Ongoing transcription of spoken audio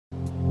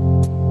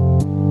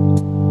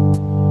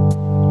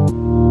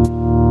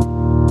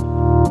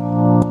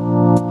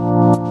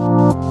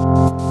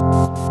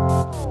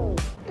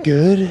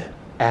Good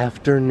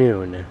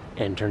afternoon,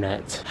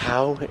 Internet.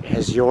 How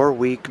has your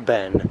week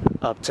been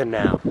up to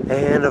now?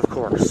 And of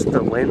course,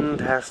 the wind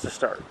has to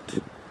start.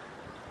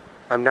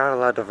 I'm not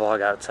allowed to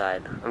vlog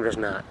outside. I'm just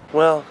not.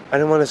 Well, I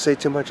didn't want to say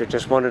too much. I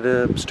just wanted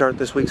to start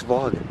this week's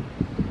vlog.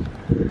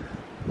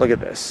 Look at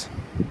this.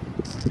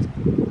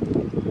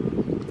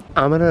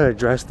 I'm gonna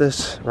address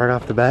this right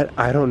off the bat.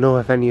 I don't know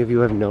if any of you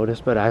have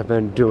noticed, but I've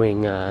been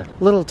doing a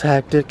little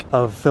tactic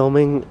of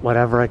filming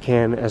whatever I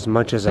can, as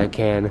much as I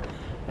can,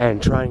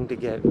 and trying to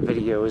get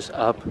videos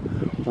up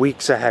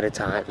weeks ahead of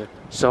time.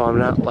 So I'm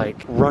not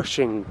like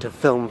rushing to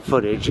film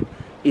footage,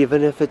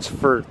 even if it's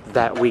for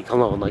that week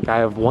alone. Like, I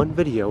have one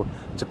video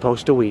to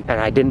post a week, and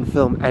I didn't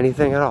film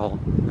anything at all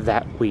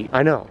that week.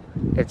 I know,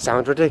 it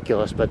sounds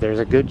ridiculous, but there's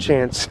a good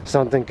chance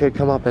something could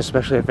come up,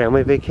 especially a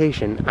family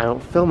vacation. I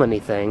don't film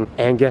anything,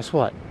 and guess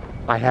what?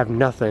 I have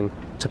nothing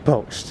to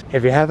post.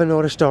 If you haven't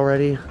noticed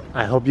already,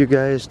 I hope you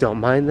guys don't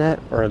mind that,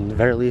 or at the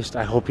very least,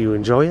 I hope you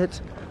enjoy it.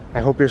 I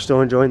hope you're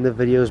still enjoying the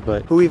videos,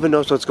 but who even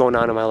knows what's going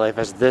on in my life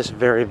as this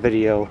very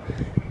video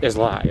is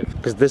live?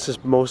 Because this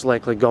is most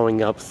likely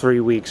going up 3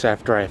 weeks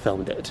after I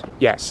filmed it.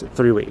 Yes,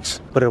 3 weeks.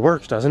 But it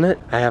works, doesn't it?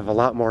 I have a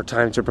lot more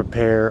time to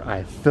prepare,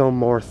 I film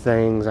more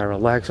things, I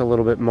relax a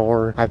little bit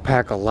more, I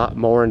pack a lot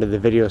more into the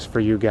videos for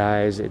you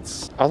guys.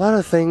 It's a lot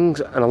of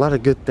things and a lot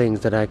of good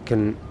things that I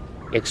can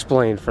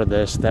explain for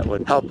this that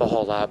would help a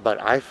whole lot,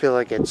 but I feel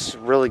like it's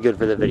really good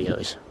for the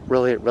videos.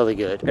 Really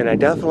good. And I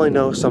definitely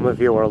know some of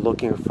you are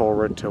looking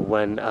forward to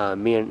when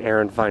me and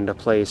Aaron find a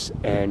place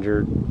and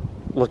you're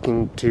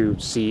looking to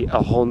see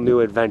a whole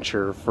new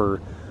adventure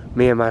for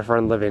me and my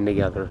friend living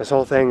together. This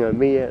whole thing of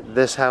me at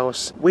this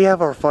house, we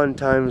have our fun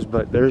times,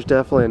 but there's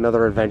definitely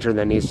another adventure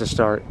that needs to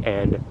start,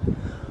 and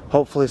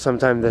hopefully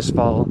sometime this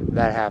fall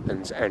that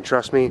happens. And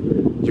trust me,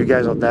 you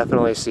guys will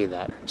definitely see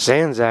that.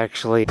 Sand's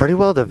actually pretty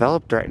well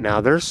developed right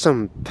now. There's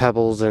some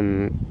pebbles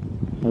and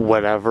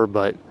whatever,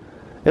 but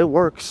it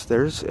works.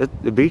 The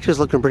beach is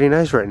looking pretty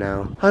nice right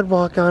now. I'd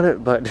walk on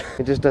it, but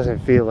it just doesn't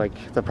feel like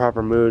the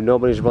proper mood.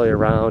 Nobody's really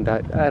around.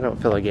 I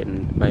don't feel like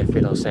getting my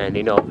feet all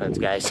sandy. No offense,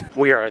 guys.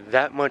 We are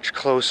that much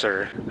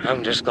closer.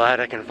 I'm just glad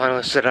I can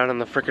finally sit out on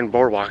the freaking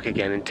boardwalk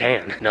again and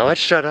tan. Now let's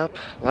shut up.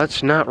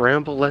 Let's not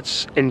ramble.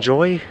 Let's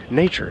enjoy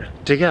nature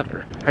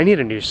together. I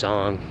need a new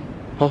song.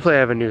 Hopefully I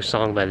have a new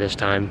song by this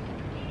time.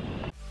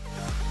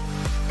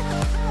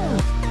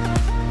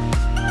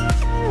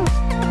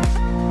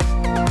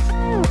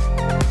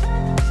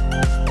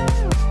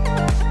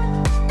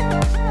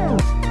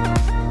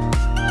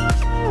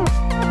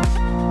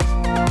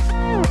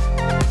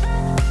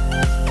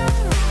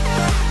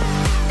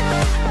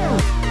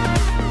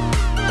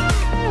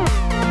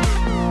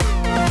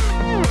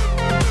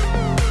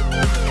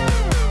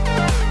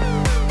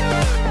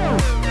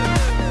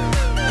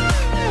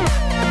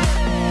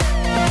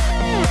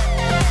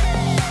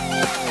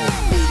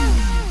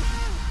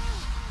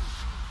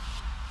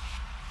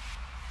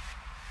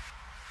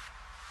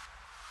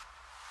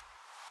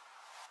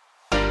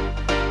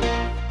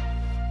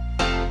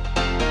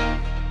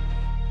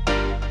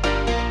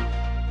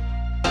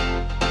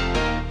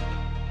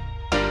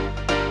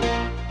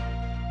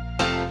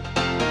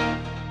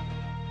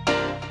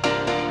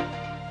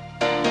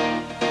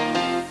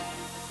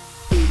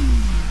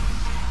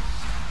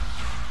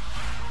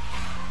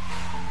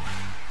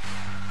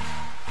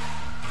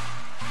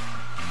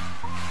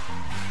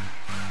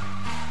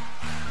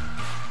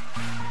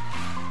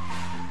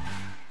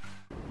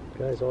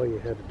 Guys, all you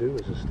had to do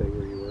was just stay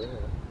where you were at.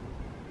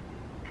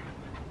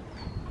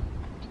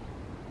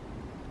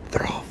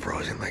 They're all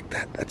frozen like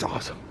that. That's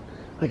awesome.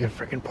 Like a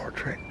freaking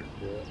portrait.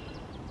 Yeah.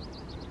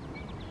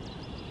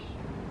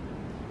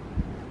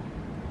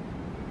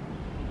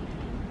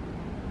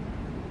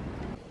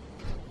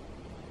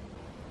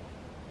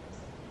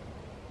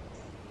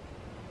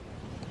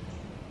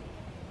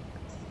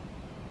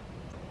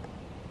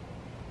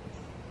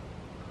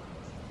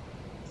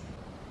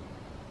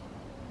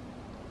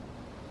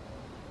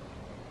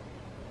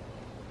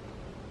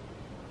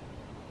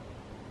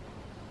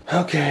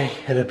 Okay,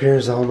 it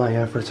appears all my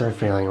efforts are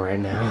failing right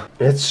now.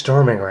 It's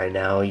storming right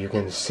now. You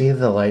can see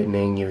the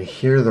lightning, you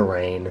hear the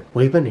rain.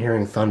 We've been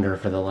hearing thunder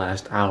for the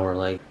last hour.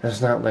 Like,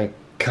 it's not like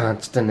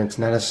constant, it's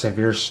not a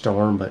severe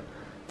storm, but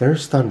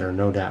there's thunder,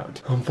 no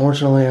doubt.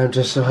 Unfortunately, I'm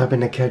just so happy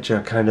to catch a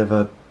kind of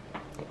a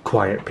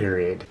quiet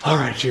period.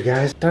 Alright, you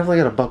guys, definitely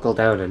gotta buckle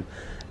down and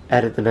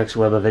edit the next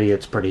web of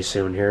videos pretty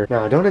soon here.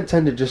 Now, I don't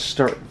intend to just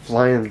start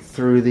flying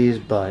through these,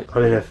 but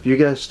I mean, if you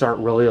guys start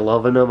really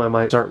loving them, I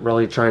might start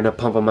really trying to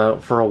pump them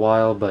out for a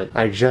while. But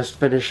I just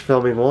finished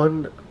filming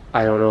one.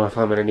 I don't know if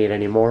I'm gonna need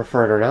any more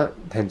for it or not,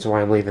 hence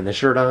why I'm leaving the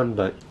shirt on,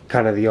 but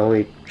kind of the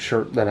only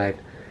shirt that I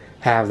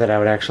have that I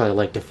would actually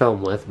like to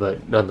film with,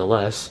 but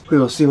nonetheless, we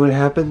will see what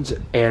happens.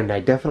 And I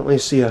definitely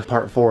see a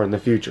part 4 in the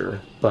future,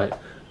 but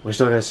we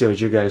still gotta see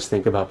what you guys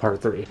think about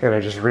part 3. And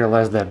I just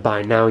realized that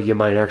by now you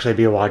might actually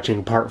be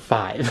watching part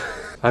 5.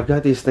 I've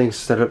got these things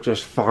set up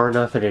just far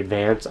enough in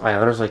advance. I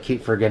honestly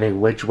keep forgetting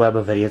which web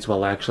of idiots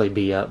will actually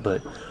be up,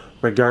 but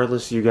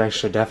Regardless, you guys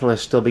should definitely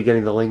still be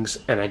getting the links,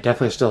 and I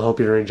definitely still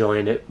hope you're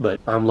enjoying it, but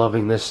I'm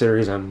loving this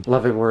series. I'm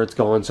loving where it's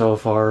going so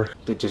far.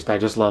 I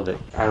just love it.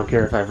 I don't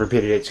care if I've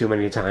repeated it too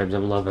many times,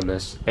 I'm loving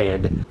this.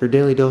 And your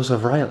daily dose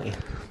of Riley.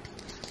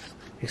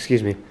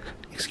 Excuse me.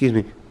 Excuse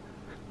me.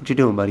 What you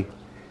doing, buddy?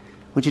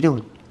 What you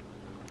doing?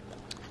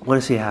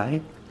 Want to say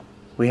hi?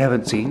 We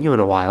haven't seen you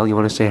in a while. You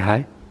want to say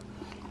hi?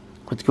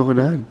 What's going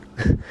on?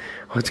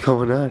 What's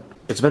going on?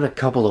 It's been a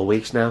couple of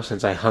weeks now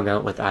since I hung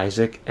out with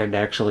Isaac and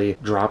actually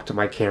dropped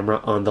my camera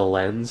on the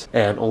lens,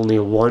 and only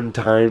one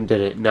time did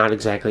it not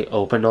exactly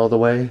open all the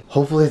way.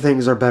 Hopefully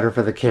things are better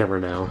for the camera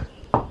now.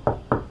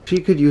 She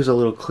could use a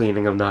little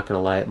cleaning, I'm not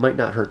gonna lie. It might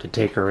not hurt to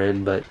take her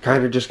in, but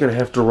kinda just gonna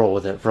have to roll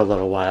with it for a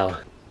little while.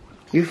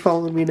 You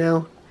following me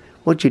now?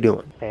 What you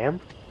doing? Ma'am?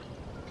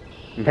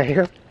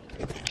 Ma'am?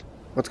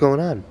 What's going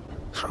on?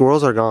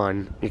 Squirrels are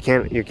gone. You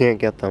can't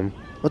get them.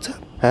 What's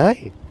up?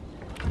 Hi.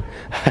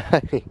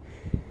 Hi.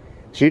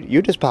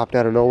 You just popped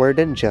out of nowhere,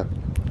 didn't you?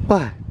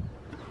 What?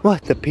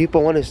 What? The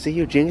people want to see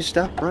you, Jean.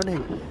 Stop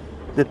running.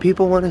 The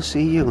people want to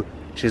see you.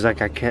 She's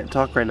like, I can't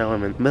talk right now.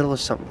 I'm in the middle of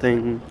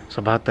something. It's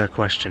about that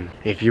question.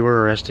 If you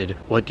were arrested,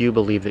 what do you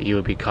believe that you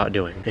would be caught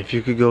doing? If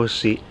you could go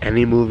see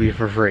any movie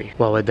for free,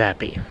 what would that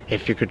be?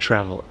 If you could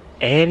travel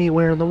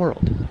anywhere in the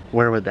world,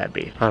 where would that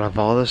be? Out of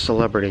all the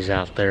celebrities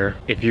out there,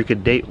 if you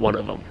could date one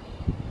of them,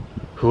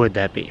 who would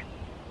that be?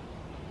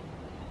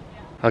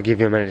 I'll give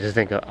you a minute to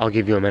think. I'll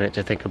give you a minute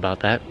to think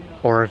about that.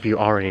 Or if you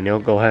already know,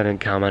 go ahead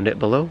and comment it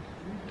below.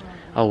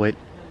 I'll wait.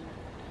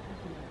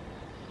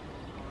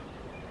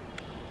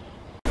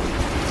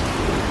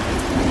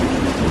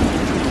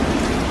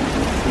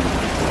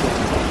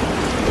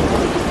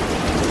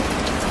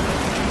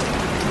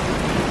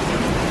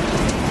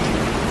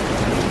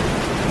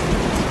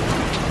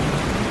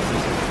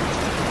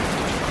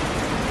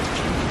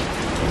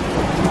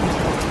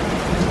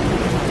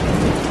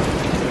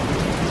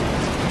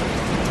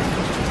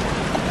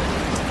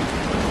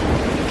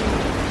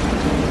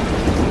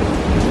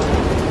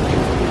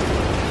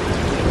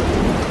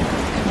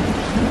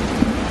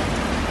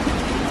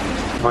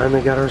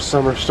 Finally got our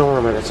summer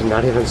storm, and it's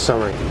not even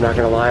summer. Not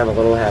gonna lie, I'm a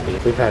little happy.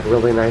 We've had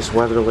really nice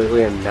weather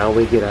lately, and now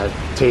we get a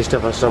taste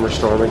of a summer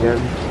storm again.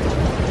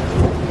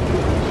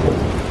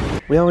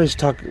 We always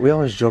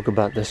joke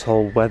about this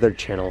whole weather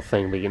channel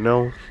thing, but you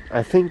know,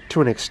 I think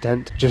to an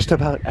extent, just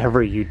about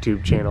every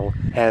YouTube channel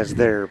has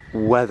their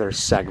weather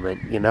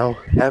segment, you know?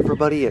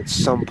 Everybody at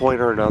some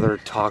point or another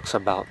talks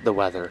about the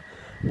weather.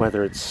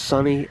 Whether it's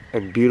sunny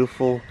and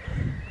beautiful,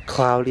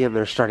 cloudy, and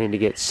they're starting to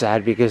get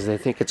sad because they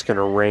think it's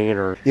gonna rain,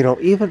 or, you know,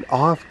 even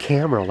off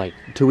camera, like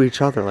to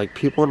each other, like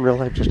people in real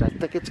life just, I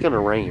think it's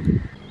gonna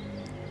rain.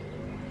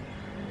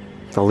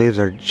 The leaves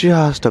are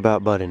just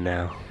about budding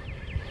now.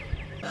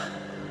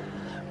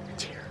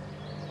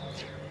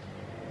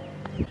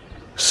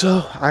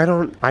 So,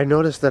 I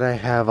noticed that I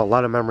have a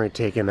lot of memory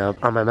taken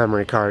up on my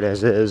memory card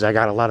as is. I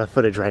got a lot of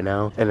footage right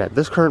now, and at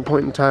this current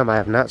point in time, I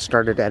have not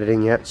started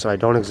editing yet, so I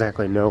don't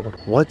exactly know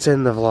what's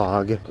in the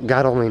vlog.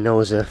 God only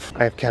knows if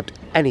I've kept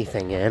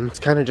anything in. It's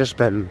kind of just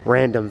been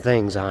random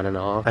things on and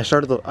off. I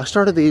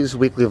started these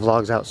weekly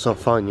vlogs out so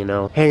fun, you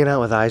know, hanging out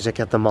with Isaac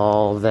at the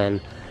mall,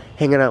 then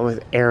hanging out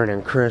with Aaron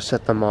and Chris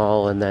at the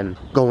mall, and then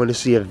going to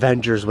see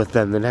Avengers with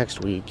them the next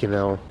week, you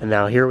know. And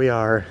now here we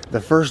are. The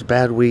first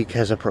bad week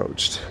has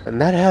approached. And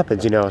that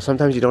happens, you know.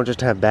 Sometimes you don't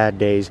just have bad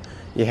days,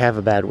 you have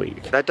a bad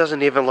week. That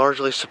doesn't even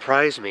largely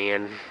surprise me,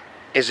 and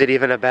is it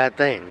even a bad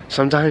thing?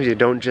 Sometimes you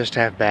don't just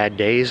have bad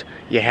days,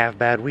 you have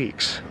bad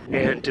weeks.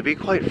 And to be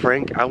quite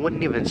frank, I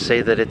wouldn't even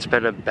say that it's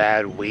been a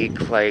bad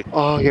week, like,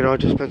 oh, you know, I've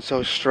just been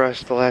so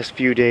stressed the last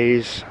few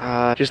days.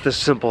 Just the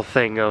simple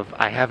thing of,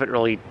 I haven't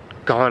really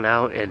gone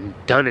out and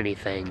done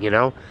anything, you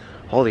know?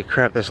 Holy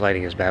crap, this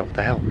lighting is bad. What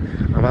the hell?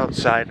 I'm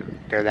outside.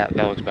 There, that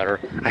looks better.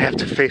 I have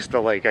to face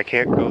the lake. I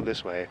can't go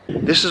this way.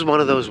 This is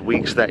one of those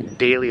weeks that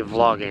daily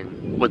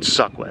vlogging would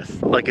suck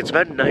with. Like, it's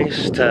been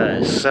nice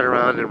to sit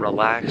around and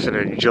relax and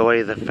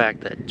enjoy the fact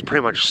that it's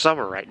pretty much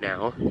summer right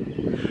now.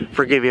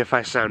 Forgive me if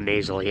I sound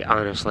nasally.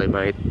 Honestly,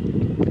 my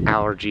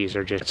allergies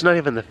are just... It's not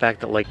even the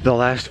fact that, like, the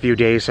last few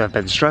days have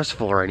been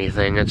stressful or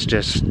anything. It's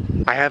just,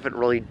 I haven't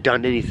really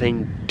done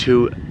anything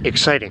too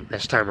exciting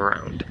this time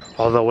around.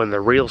 Although when the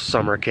real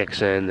summer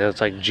kicks in,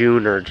 it's like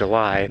June or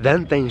July,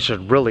 then things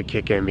should really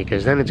kick in,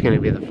 because then it's going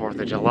to be the 4th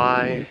of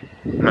July,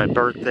 my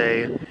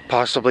birthday,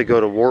 possibly go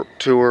to Warped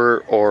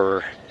Tour,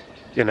 or,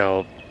 you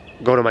know,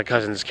 go to my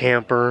cousin's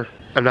camper.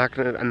 I'm not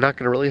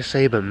gonna really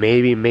say, but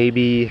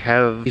maybe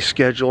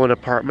schedule an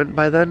apartment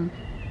by then.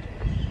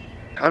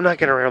 I'm not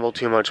gonna ramble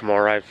too much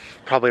more. I've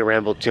probably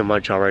rambled too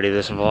much already.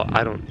 This vlog,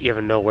 I don't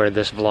even know where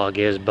this vlog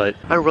is, but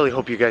I really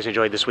hope you guys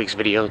enjoyed this week's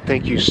video.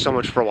 Thank you so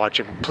much for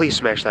watching. Please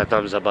smash that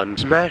thumbs up button,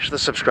 smash the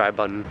subscribe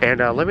button,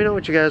 and let me know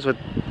what you guys would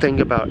think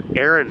about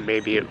Aaron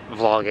maybe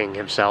vlogging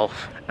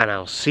himself. And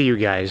I'll see you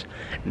guys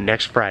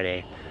next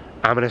Friday.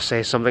 I'm gonna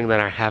say something that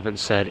I haven't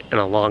said in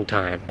a long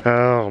time.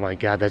 Oh my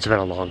god, that's been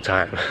a long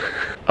time.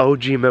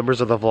 OG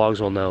members of the vlogs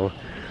will know.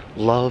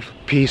 Love,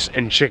 peace,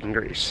 and chicken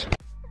grease.